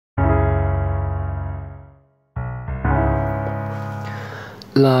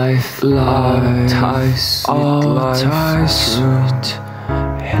Life, ties, sweet,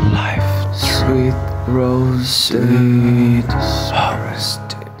 life, sweet, roasted,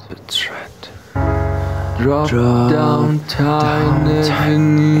 betrayed. Drop down, time,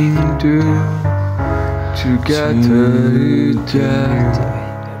 evening dew, together.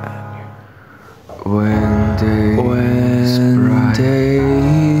 When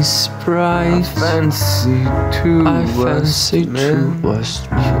day's bright, I fancy to Westman,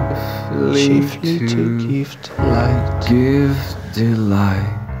 chiefly to give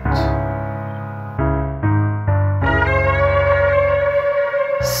delight.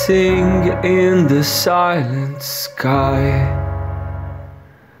 Sing in the silent sky,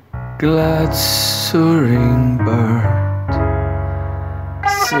 glad soaring bird,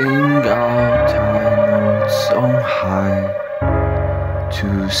 sing out high notes on high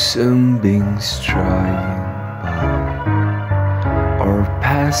to sunbeams trying by, or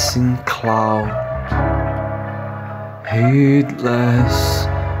passing cloud, heedless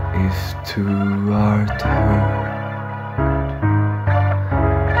if two art heard.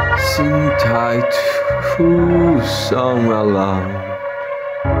 Sing tight who song aloud.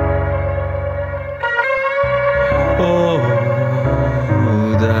 Oh,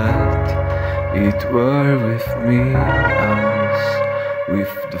 that it were with me as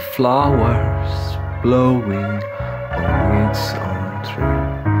with the flowers blowing on its own tree,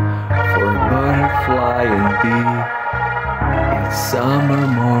 for butterfly and bee its summer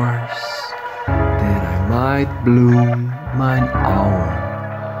morse, that I might bloom mine own,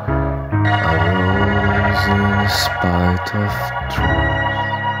 a rose in spite of truth.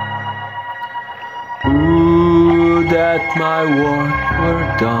 Ooh, that my work were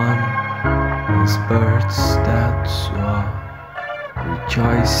done as birds that soar,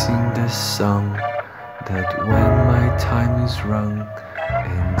 rejoicing the song that when my time is rung,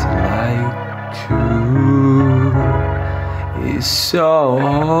 and delight too is so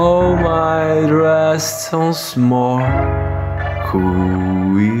my rest once more,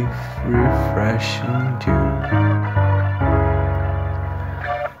 cool with refreshing dew.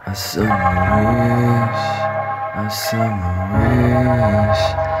 A summer wish, a summer wish,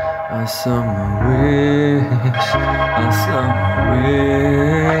 a summer wish, a summer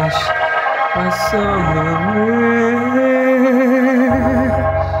wish, a summer wish,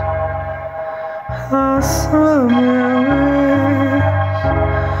 a summer wish,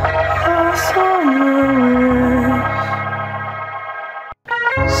 a summer wish.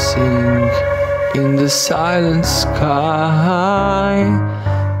 Sing in the silent sky,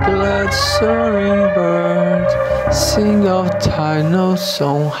 glad soaring bird, sing of thy notes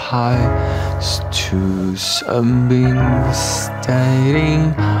on high to sunbeams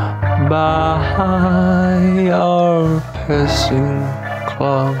staring by our passing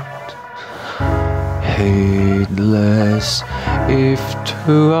cloud, heedless if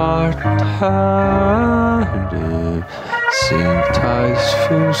two art heard, sing tide's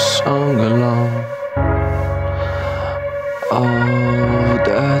full song along. Oh,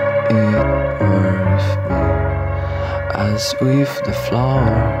 that it were with me as with the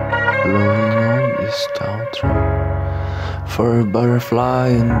flower blowing on this tall tree, for a butterfly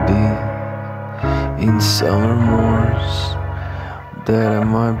and bee in summer morns, that I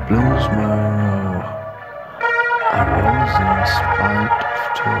might bloom my row, a rose in spite of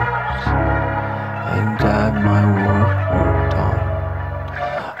tools, and that my work were done,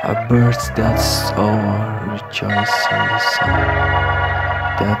 a bird that soar, rejoicing the sun,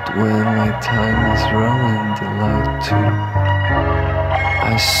 that when my time is run and delight too,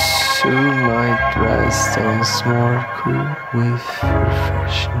 I soon might rest once more, cool with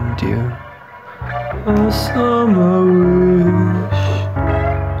refreshing dew. A summer wish,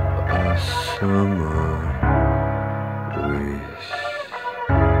 a summer wish,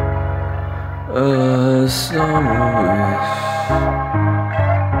 a summer wish,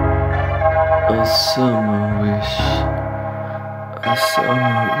 a summer wish, a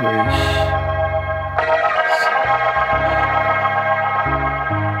summer wish.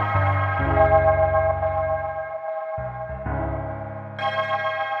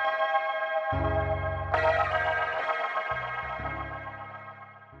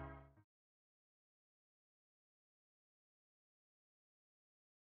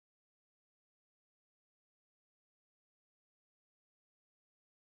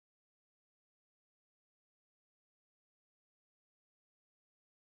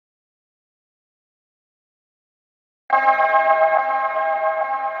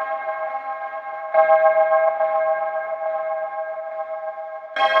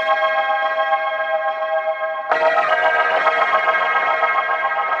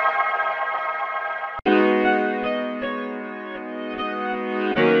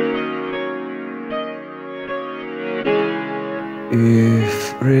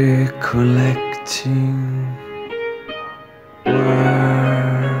 if recollecting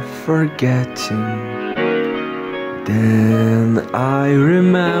were forgetting, then I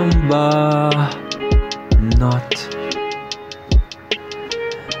remember not.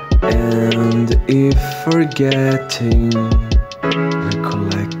 And if forgetting,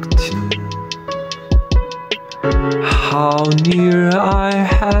 recollecting, how near I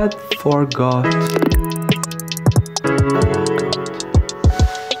had forgot.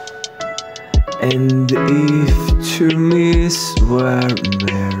 And if to miss were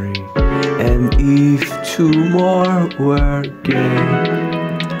merry, and if two more were gay,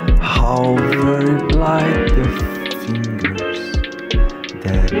 how very light the fingers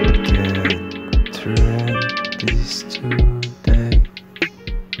that can thread this today.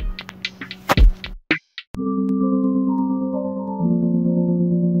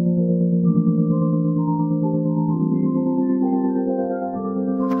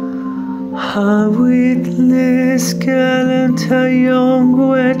 I witnessed gallant a young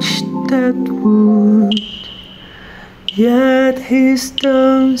wretch that would, yet his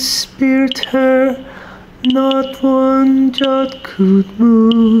tongue speared her, not one jot could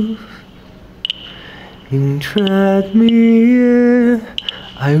move. In Treadmere,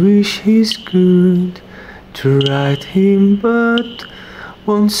 I wish he's good to write him but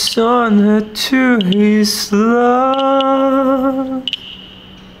one sonnet to his love.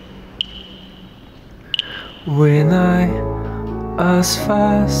 When I, as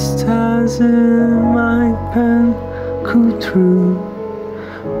fast as my pen could through,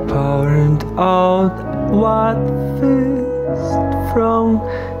 poured out what fist from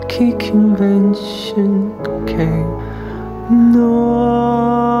kick invention came,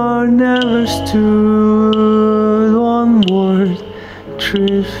 nor never stood one word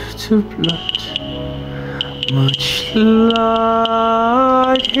drift to blood, much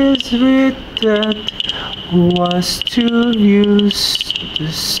like his wit that was to use the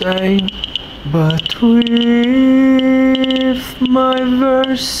same, but with my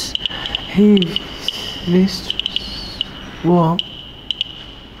verse his mistress won,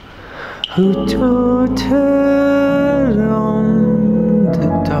 who tottered on the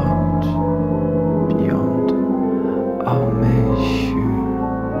doubt beyond our measure.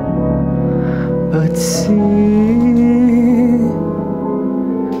 But see,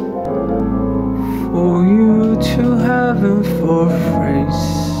 for you to heaven for phrase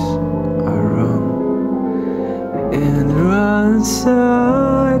I run, and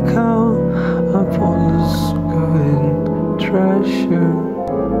ransack Apollo's good treasure.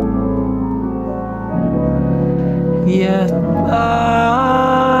 Yet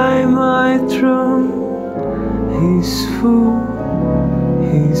by my throne his food,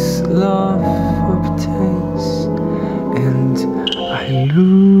 his love obtains, and I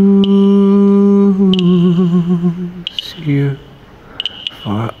lose you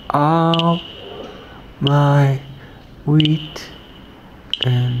for all my wheat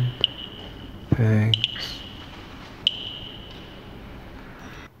and pigs.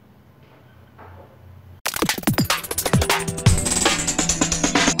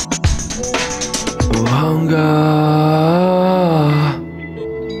 Oh hunger,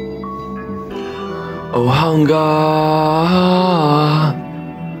 oh hunger,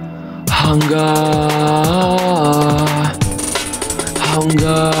 hunger,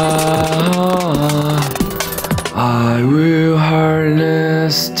 hunger. I will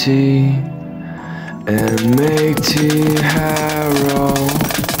harness thee and make thee harrow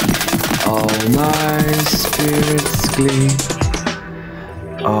all my spirit's glee.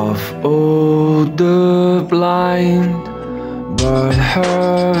 Of all the blind bird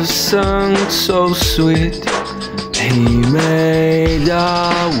have sung so sweet, he made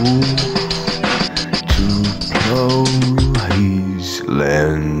a womb to plow his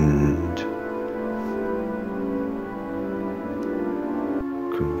land.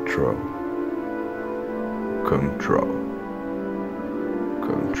 Control, control,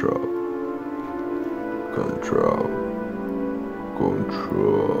 control, control,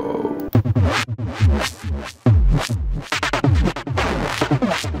 control.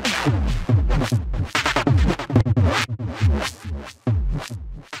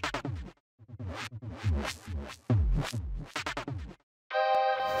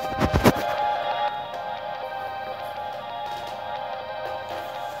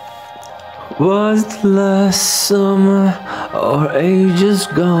 Was it last summer or ages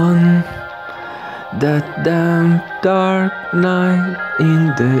gone? That damp dark night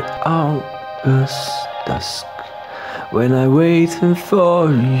in the August dusk, when I waited for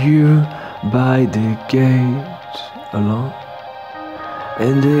you by the gate alone,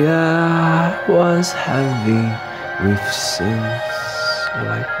 and the air was heavy with sins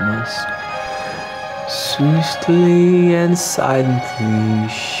like mist, swiftly and silently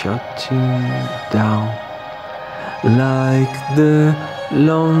shutting down, like the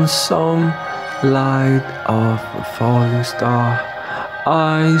lonesome light of a falling star.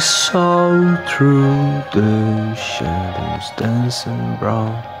 I saw through the shadows dancing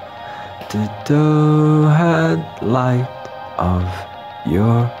brown the dull headlight of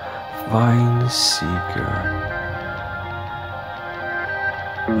your vine seeker.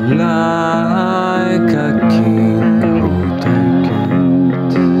 Like a king who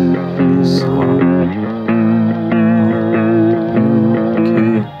darkened his heart, you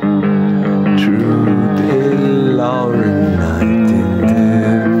came through the lower night in the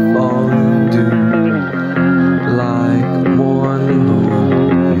falling dew, like one who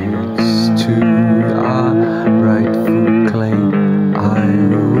leads to a rightful claim. I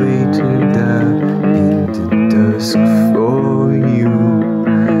waited there in the dusk for you.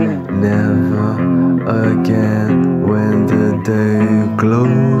 Never again when the day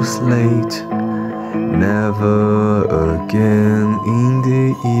glows late. Never again in the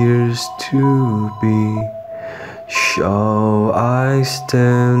years to be. Shall I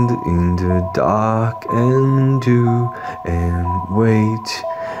stand in the dark and do and wait,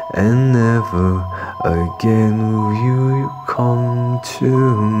 and never again will you come to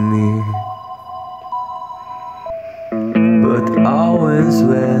me? But always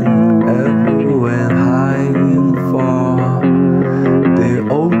whenever went high and far, the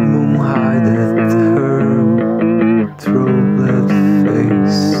old moon hideth her troubled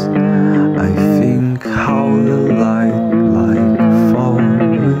face. I think how the light like a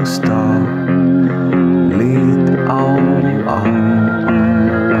falling star lead all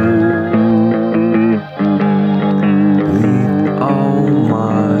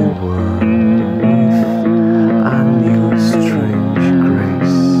my world with a new strange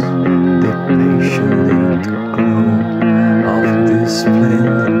grace. The passionate glow of this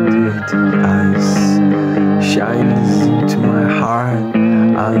splendid eyes shines into my heart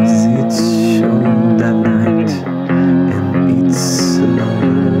as it shone that night, and its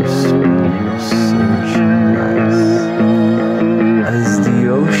slumbers searching eyes. As the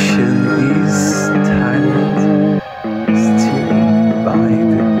ocean is tired, still by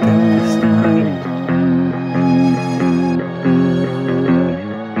the tempest night.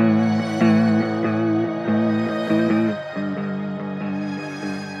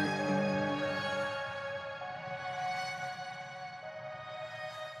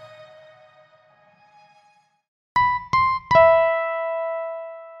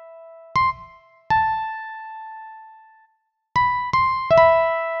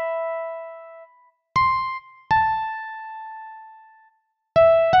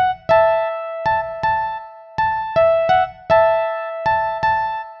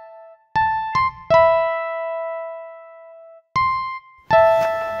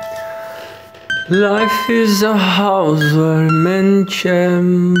 Life is a house where many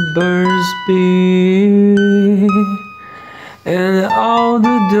chambers be, and all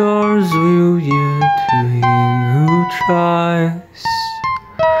the doors will yield to him who tries,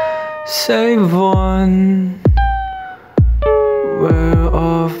 save one,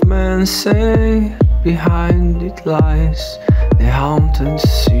 whereof men say behind it lies the haunted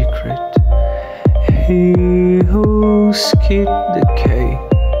secret. He who skipped the cave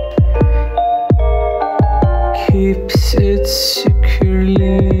keeps it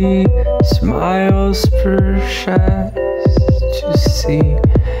securely, smiles perchance to see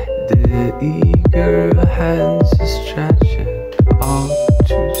the eager hands stretched out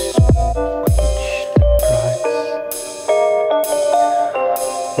to squeeze the price.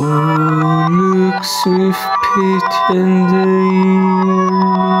 Oh, looks with pity in the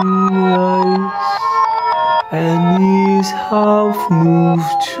eyes, and is half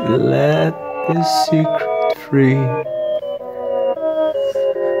moved to let the secret free.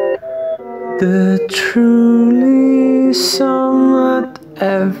 The truly some at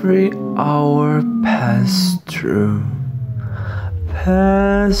every hour pass through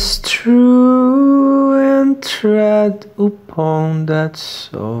and tread upon that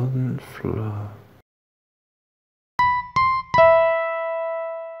sodden floor.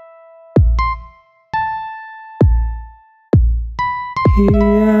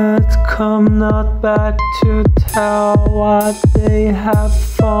 Yet come not back to tell what they have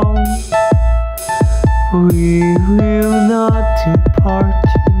found. We will not impart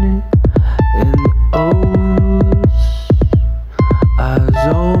in oaths as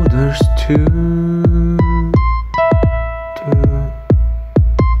others do.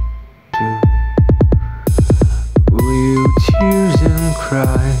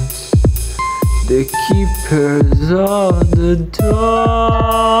 'cause of the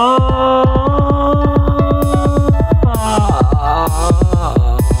dawn.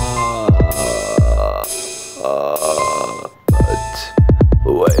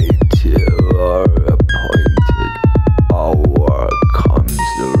 But wait till our appointed hour comes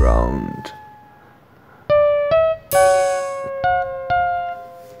around.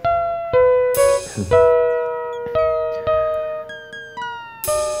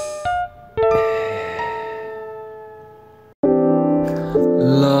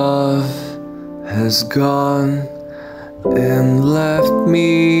 Love has gone and left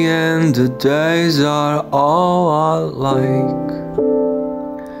me, and the days are all alike.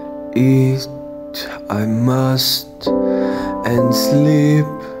 Eat I must, and sleep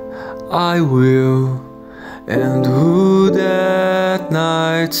I will, and would that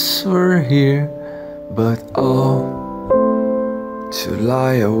nights were here, but oh, to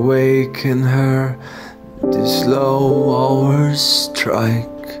lie awake in her, the slow hours strike.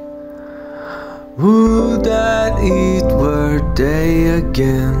 Would that it were day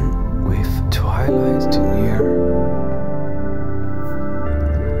again, with twilight near.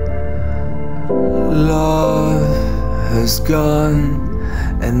 Love has gone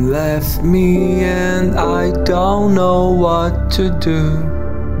and left me, and I don't know what to do.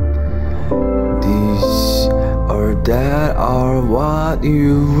 These or that or what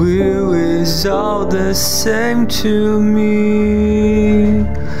you will is all the same to me.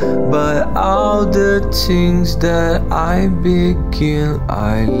 But all the things that I begin,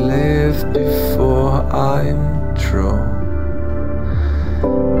 I live before I'm through.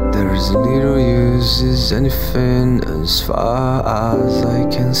 There's little use is anything as far as I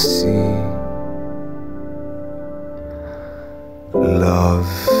can see.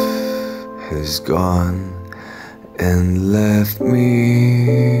 Love has gone and left me,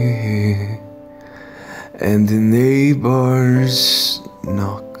 and the neighbors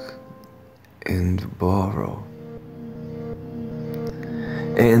knock and borrow,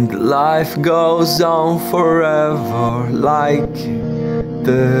 and life goes on forever like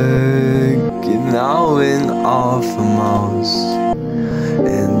the gnawing of a mouse.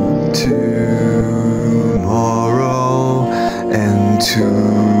 And tomorrow, and tomorrow,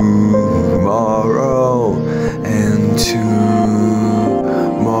 and tomorrow,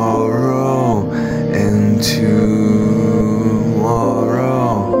 and tomorrow,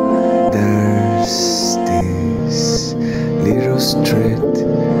 there's this little street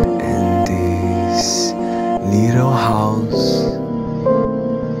and this little house.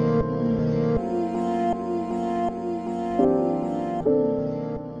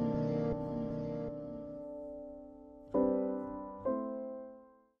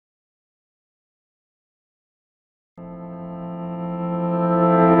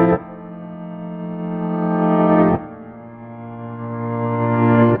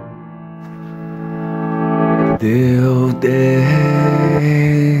 The old days,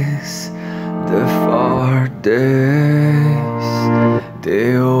 the far days,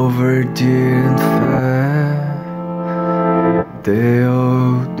 they over didn't fade. The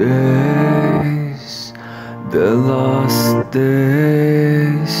old days, the lost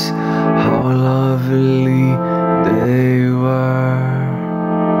days, how lovely they were.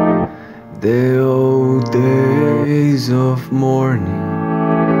 The old days of morning,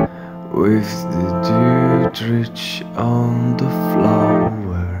 with the dew rich on the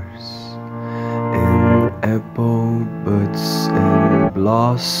flowers, and apple buds and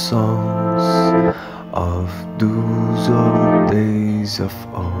blossoms of those old days of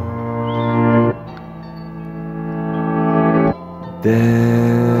old.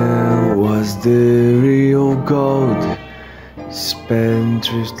 There was the real gold,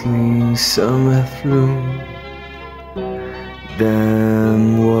 spendthriftly summer through. Then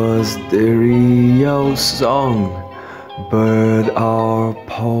was the real song, bird our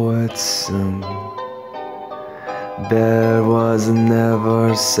poets sung. There was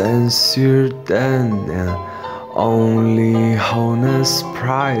never censure then, and only honest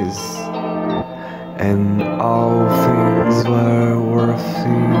prize, and all things were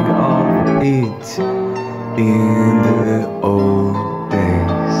worthy of it in the old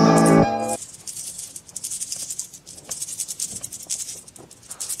days.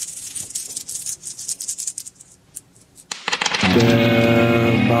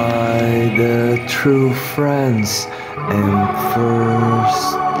 There by the true friends, and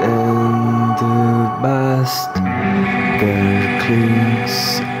first and the best, there clings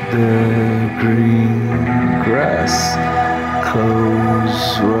the green grass, close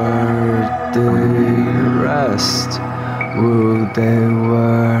where they rest. Would they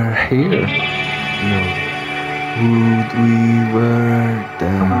were here? No, would we were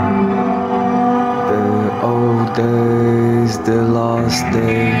then? The old days, the lost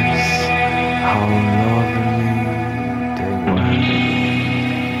days, how lovely they were.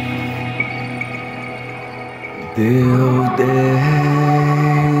 The old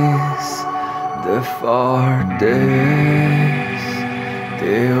days, the far days,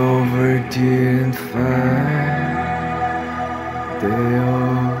 the overdue and fair. The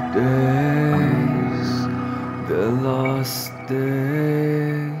old days, the lost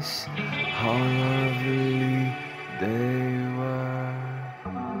days, how lovely they were.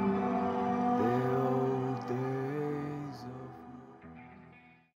 The old days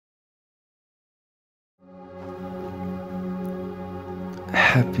of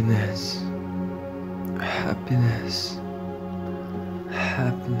happiness, happiness,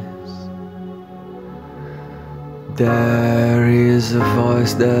 happiness. There is a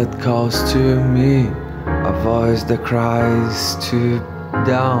voice that calls to me, a voice that cries to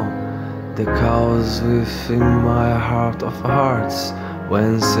down, that calls within my heart of hearts.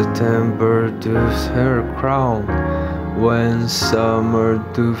 When September does her crown, when summer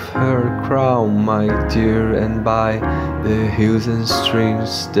does her crown, my dear, and by the hills and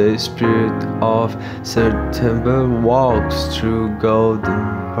streams the spirit of September walks through golden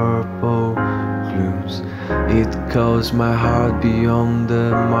purple glooms. It calls my heart beyond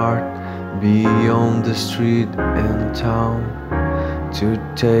the mart, beyond the street and town, to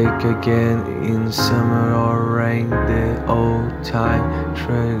take again in summer or rain the old time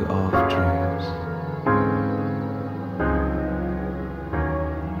trail of dreams.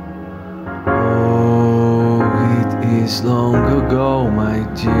 Oh, it is long ago, my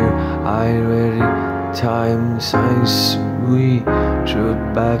dear, I read time since we drew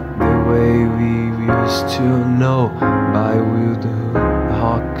back the way we used to know, by wildwood,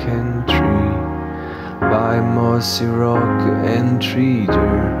 hawk and tree, by mossy rock and tree.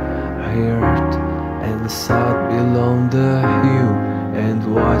 There heard and sat below the hill and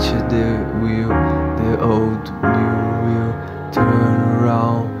watched the wheel, the old new wheel, turn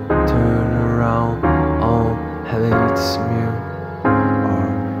around on Harriet's mill, or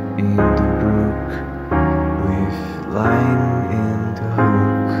in the brook with line in the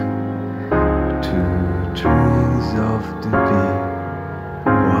hook, to trees of the bee,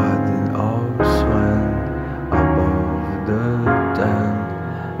 wadding or swam above the dam,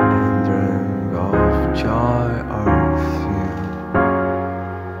 and drank of joy or fear.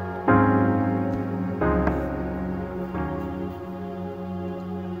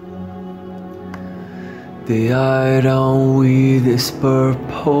 The iron weed is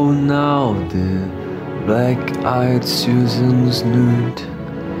purple now, the black-eyed Susan's nude,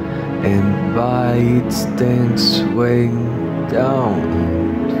 and by its thanks weighing down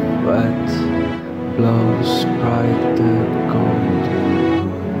and wet, blows bright the golden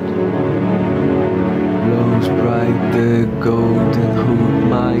hood. Blows bright the golden hood,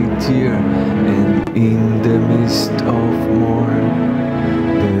 my dear, and in the mist of morn,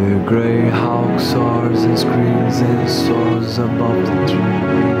 the grey hawk soars and screams and soars above the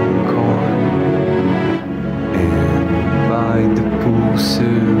dripping corn. And by the pool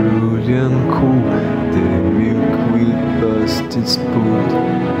cerulean cool, the milkweed burst its pool,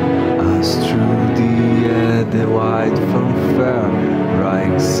 as through the air the white fanfare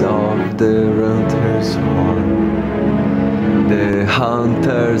rings of the hunter's horn. The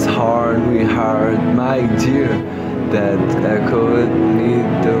hunter's horn we heard, my dear, that echoed mid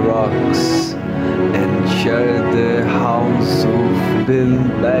the rocks, and shared the house of Bill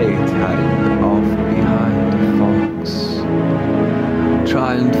late hide off behind the fox.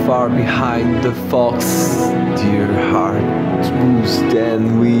 Trying far behind the fox, dear heart, whose then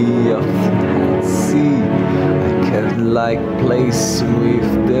we often had seen. I kept like place with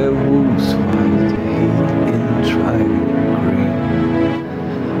the woods, white heat in driving green.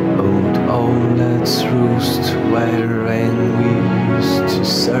 Oh, let's roost wherein we used to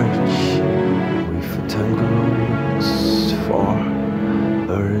search with a tangle of looks for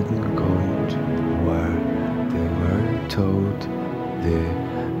bird and gold, where they were told the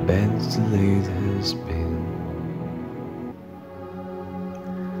best laid has been.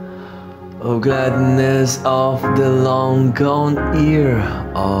 Oh, gladness of the long gone year,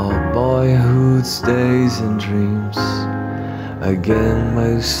 of boyhood's days and dreams. Again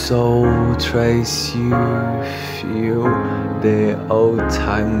my soul trace you, feel the old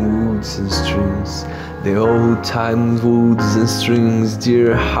time woods and streams, the old time woods and streams,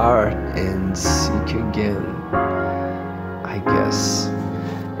 dear heart, and seek again, I guess,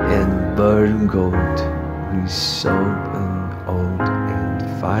 and burn gold, resolve and old, and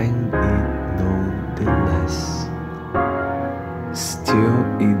find it nonetheless. still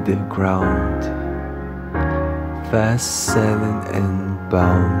in the ground, fast sailing and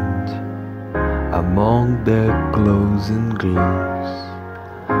bound among the closing glues.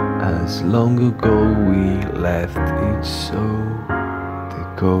 As long ago we left each soul the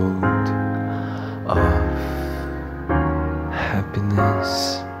gold of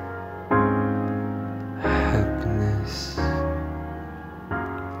happiness.